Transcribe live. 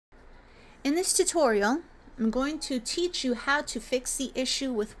In this tutorial, I'm going to teach you how to fix the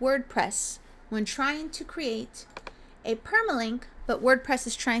issue with WordPress when trying to create a permalink, but WordPress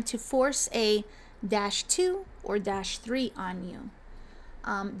is trying to force a -2 or -3 on you.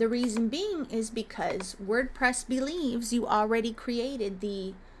 The reason being is because WordPress believes you already created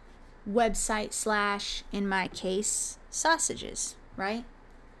the website slash, in my case, sausages, right?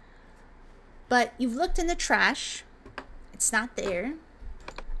 But you've looked in the trash, it's not there.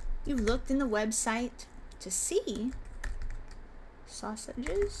 You've looked in the website to see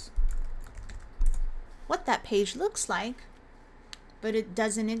sausages, what that page looks like, but it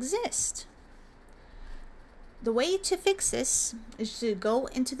doesn't exist. The way to fix this is to go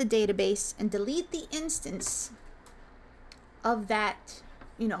into the database and delete the instance of that,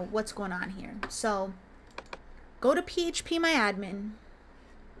 what's going on here. So go to phpMyAdmin,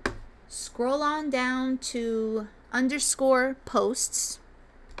 scroll on down to _posts,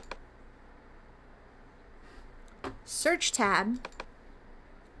 search tab,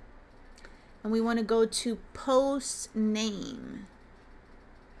 and we want to go to post name.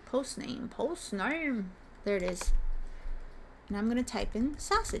 There it is. And I'm going to type in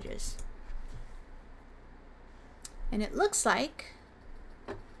sausages. And it looks like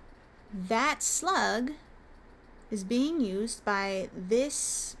that slug is being used by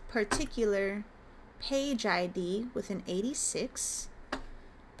this particular page ID with an 86.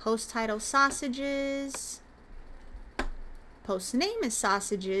 Post title sausages. Post name is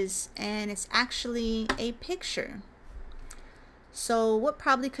sausages, and it's actually a picture. So what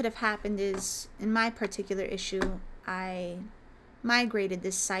probably could have happened is, in my particular issue, I migrated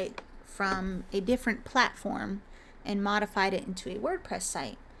this site from a different platform and modified it into a WordPress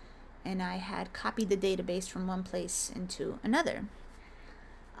site, and I had copied the database from one place into another.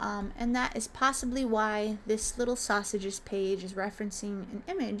 And that is possibly why this little sausages page is referencing an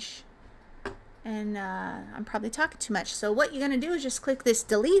image, and I'm probably talking too much. So what you're going to do is just click this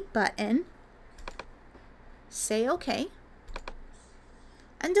delete button, say OK,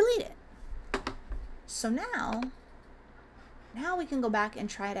 and delete it. So now we can go back and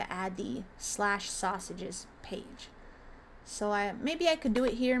try to add the /sausages page. So maybe I could do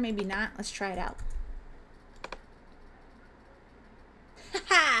it here, maybe not. Let's try it out.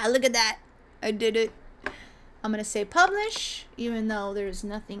 Haha, look at that. I did it. I'm going to say publish, even though there's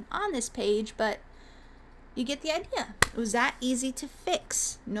nothing on this page, but you get the idea. It was that easy to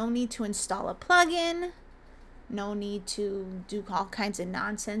fix. No need to install a plugin. No need to do all kinds of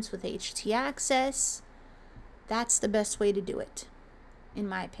nonsense with htaccess. That's the best way to do it, in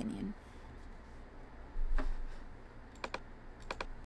my opinion.